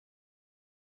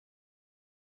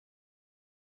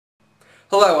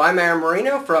Hello, I'm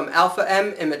Marino from Alpha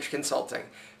M Image Consulting.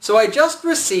 So I just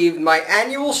received my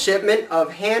annual shipment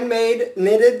of handmade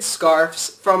knitted scarves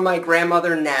from my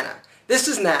grandmother Nana. This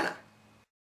is Nana.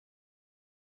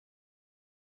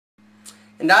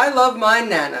 And I love my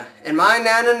Nana, and my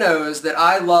Nana knows that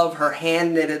I love her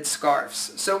hand knitted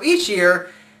scarves. So each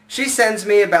year she sends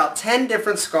me about 10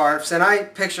 different scarves, and I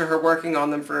picture her working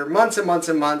on them for months and months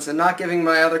and months and not giving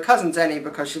my other cousins any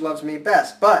because she loves me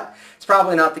best. But it's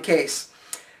probably not the case.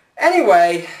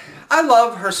 Anyway, I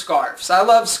love her scarves. I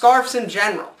love scarves in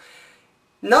general.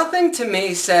 Nothing to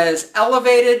me says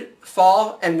elevated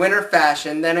fall and winter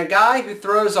fashion than a guy who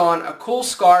throws on a cool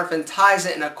scarf and ties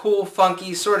it in a cool,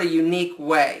 funky, sort of unique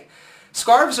way.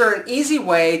 Scarves are an easy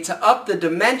way to up the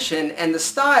dimension and the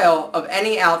style of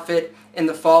any outfit in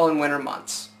the fall and winter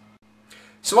months.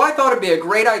 So I thought it'd be a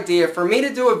great idea for me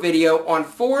to do a video on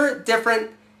 4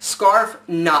 different scarf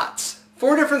knots.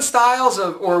 4 different styles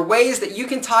or ways that you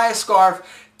can tie a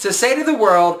scarf to say to the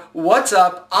world, what's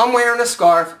up, I'm wearing a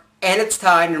scarf and it's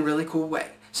tied in a really cool way.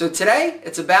 So today,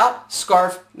 it's about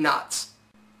scarf knots.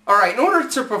 Alright, in order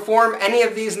to perform any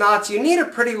of these knots, you need a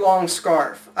pretty long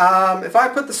scarf. If I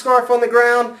put the scarf on the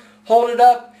ground, hold it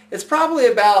up, it's probably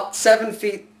about 7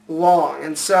 feet long.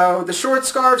 And so the short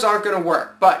scarves aren't going to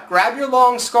work. But grab your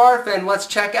long scarf and let's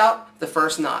check out the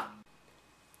first knot.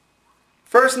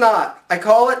 First knot, I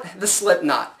call it the slip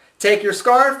knot. Take your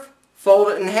scarf, fold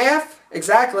it in half,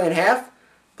 exactly in half,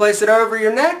 place it over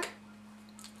your neck,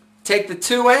 take the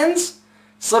 2 ends,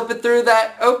 slip it through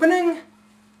that opening,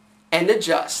 and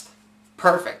adjust.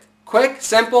 Perfect. Quick,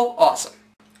 simple, awesome.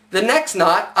 The next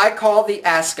knot I call the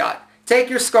ascot. Take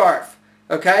your scarf,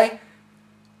 okay?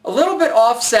 A little bit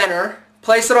off center,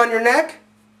 place it on your neck,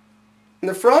 in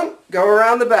the front, go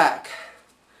around the back.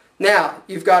 Now,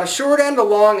 you've got a short end, a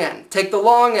long end. Take the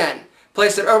long end,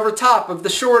 place it over top of the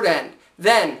short end.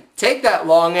 Then, take that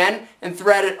long end and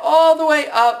thread it all the way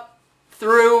up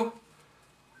through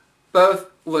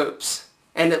both loops.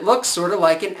 And it looks sort of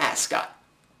like an ascot,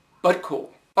 but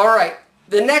cool. Alright,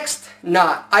 the next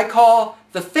knot I call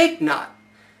the fake knot.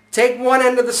 Take one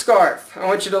end of the scarf. I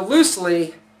want you to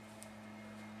loosely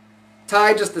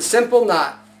tie just a simple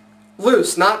knot.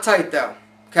 Loose, not tight though.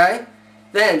 Okay?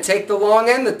 Then take the long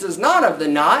end that does not have the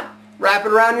knot, wrap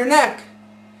it around your neck.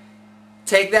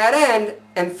 Take that end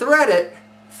and thread it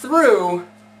through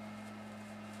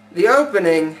the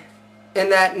opening in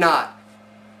that knot.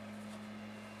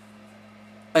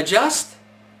 Adjust,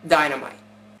 dynamite.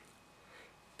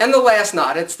 And the last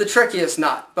knot, it's the trickiest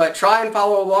knot, but try and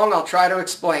follow along, I'll try to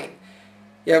explain.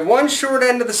 You have one short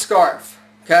end of the scarf,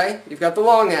 okay? You've got the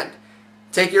long end.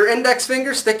 Take your index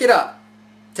finger, stick it up.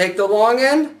 Take the long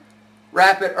end,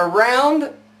 wrap it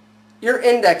around your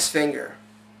index finger,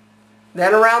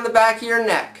 then around the back of your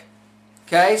neck.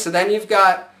 Okay, so then you've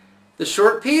got the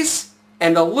short piece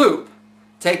and a loop.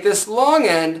 Take this long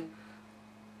end,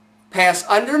 pass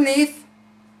underneath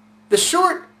the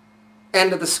short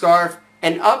end of the scarf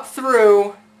and up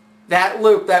through that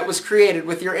loop that was created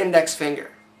with your index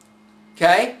finger.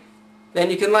 Okay,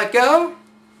 then you can let go.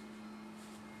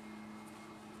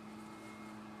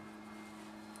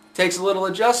 Takes a little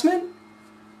adjustment,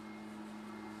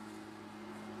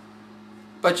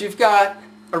 but you've got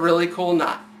a really cool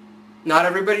knot. Not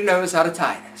everybody knows how to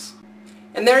tie this.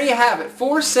 And there you have it,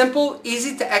 4 simple,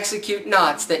 easy to execute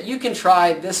knots that you can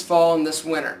try this fall and this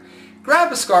winter.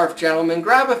 Grab a scarf, gentlemen,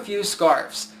 grab a few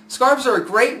scarves. Scarves are a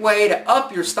great way to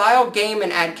up your style game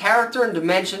and add character and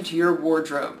dimension to your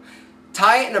wardrobe.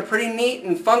 Tie it in a pretty neat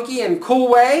and funky and cool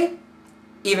way,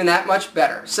 even that much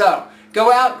better. So,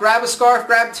 go out, grab a scarf,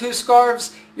 grab 2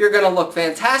 scarves. You're going to look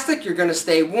fantastic. You're going to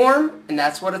stay warm, and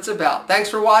that's what it's about. Thanks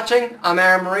for watching. I'm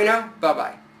Aaron Marino.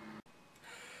 Bye-bye.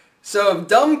 So if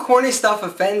dumb, corny stuff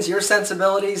offends your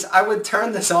sensibilities, I would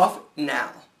turn this off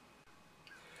now.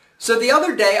 So the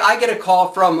other day, I get a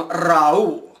call from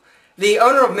Raul, the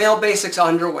owner of Male Basics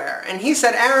Underwear, and he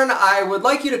said, Aaron, I would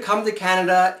like you to come to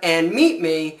Canada and meet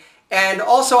me, and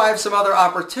also I have some other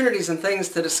opportunities and things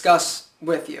to discuss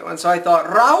with you. And so I thought,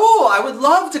 Raul, I would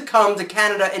love to come to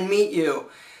Canada and meet you.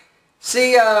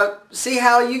 See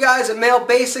how you guys at Male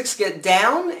Basics get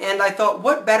down? And I thought,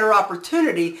 what better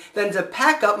opportunity than to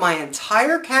pack up my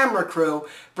entire camera crew,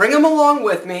 bring them along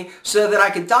with me so that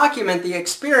I could document the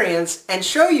experience and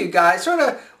show you guys sort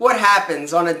of what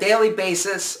happens on a daily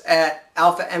basis at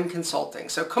Alpha M Consulting.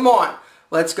 So come on,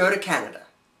 let's go to Canada.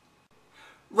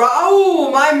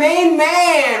 Raul, my main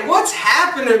man, what's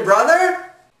happening,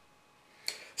 brother?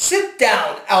 Sit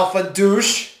down, Alpha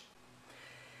douche.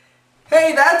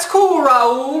 Hey, that's cool,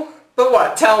 Raul. But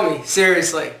what? Tell me,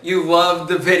 seriously, you loved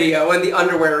the video and the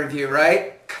underwear review,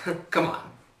 right? Come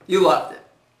on, you loved it.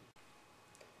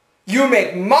 You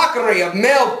make mockery of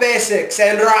male basics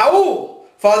and Raul.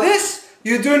 For this,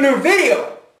 you do new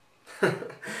video.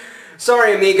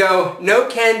 Sorry, amigo. No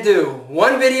can do.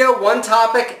 One video, one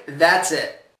topic, that's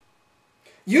it.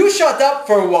 You shut up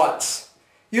for once.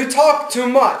 You talk too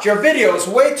much. Your video's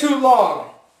way too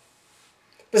long.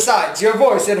 Besides, your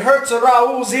voice, it hurts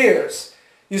Raul's ears.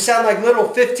 You sound like little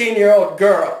 15-year-old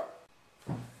girl.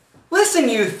 Listen,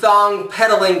 you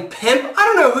thong-peddling pimp. I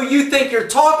don't know who you think you're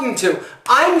talking to.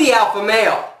 I'm the alpha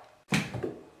male.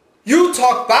 You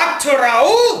talk back to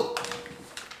Raul?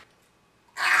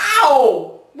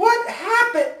 Ow! What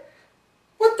happened?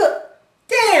 What the...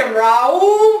 Damn,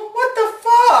 Raul! What the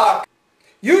fuck?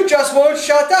 You just won't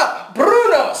shut up.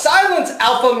 Bruno, silence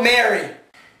Alpha Mary.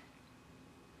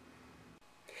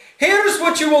 Here's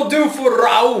what you will do for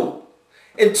Raul.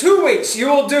 In 2 weeks, you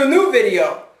will do a new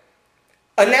video.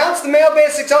 Announce the Male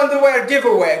Basics Underwear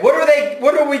giveaway.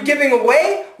 What are we giving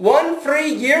away? 1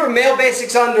 free year of Male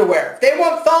Basics Underwear. If they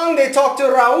want thong, they talk to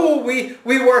Raul.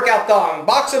 We work out thong.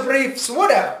 Boxer briefs,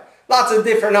 whatever. Lots of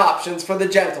different options for the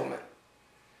gentleman.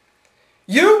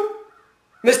 You,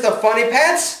 Mr. Funny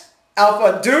Pants,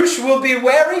 Alpha Douche, will be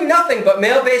wearing nothing but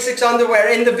Male Basics Underwear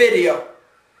in the video.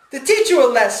 To teach you a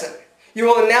lesson, you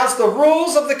will announce the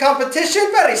rules of the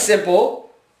competition. Very simple.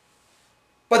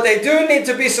 But they do need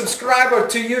to be subscriber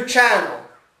to your channel.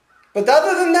 But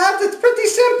other than that, it's pretty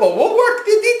simple. We'll work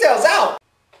the details out.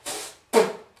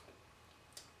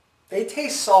 They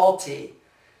taste salty.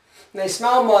 They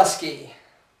smell musky.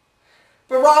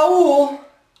 But Raul,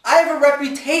 I have a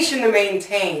reputation to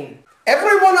maintain.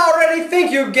 Everyone already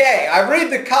think you're gay. I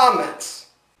read the comments.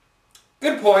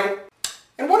 Good point.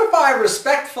 And what if I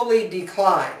respectfully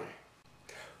decline?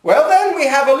 Well then, we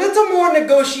have a little more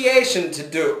negotiation to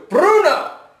do.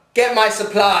 Bruno, get my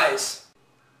supplies.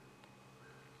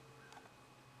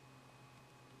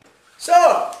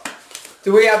 So,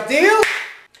 do we have deal?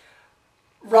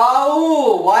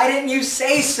 Raul, why didn't you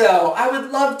say so? I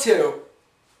would love to.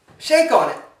 Shake on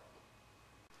it.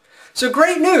 So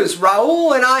great news,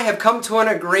 Raul and I have come to an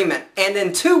agreement, and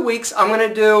in 2 weeks I'm going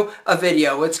to do a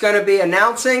video. It's going to be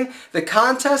announcing the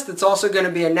contest. It's also going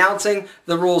to be announcing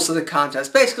the rules of the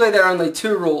contest. Basically there are only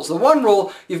 2 rules. The one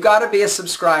rule, you've got to be a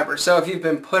subscriber. So if you've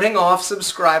been putting off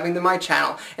subscribing to my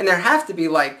channel, and there have to be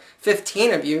like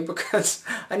 15 of you because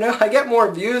I know I get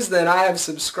more views than I have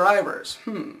subscribers.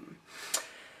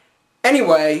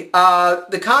 Anyway,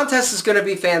 the contest is going to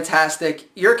be fantastic.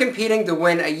 You're competing to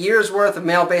win a year's worth of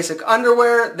Male Basic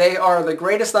Underwear. They are the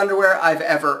greatest underwear I've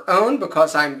ever owned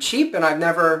because I'm cheap and I've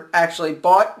never actually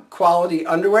bought quality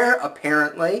underwear,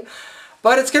 apparently.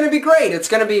 But it's going to be great. It's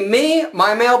going to be me,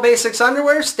 my Male Basics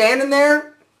Underwear, standing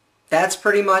there. That's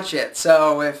pretty much it.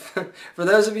 So if, for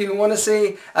those of you who want to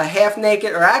see a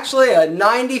half-naked, or actually a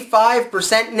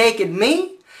 95% naked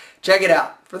me, check it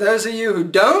out. For those of you who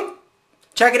don't,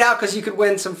 check it out because you could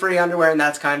win some free underwear and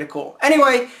that's kind of cool.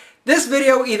 Anyway, this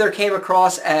video either came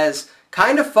across as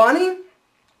kind of funny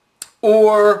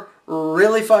or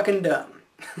really fucking dumb.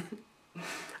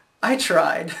 I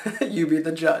tried. You be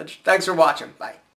the judge. Thanks for watching. Bye.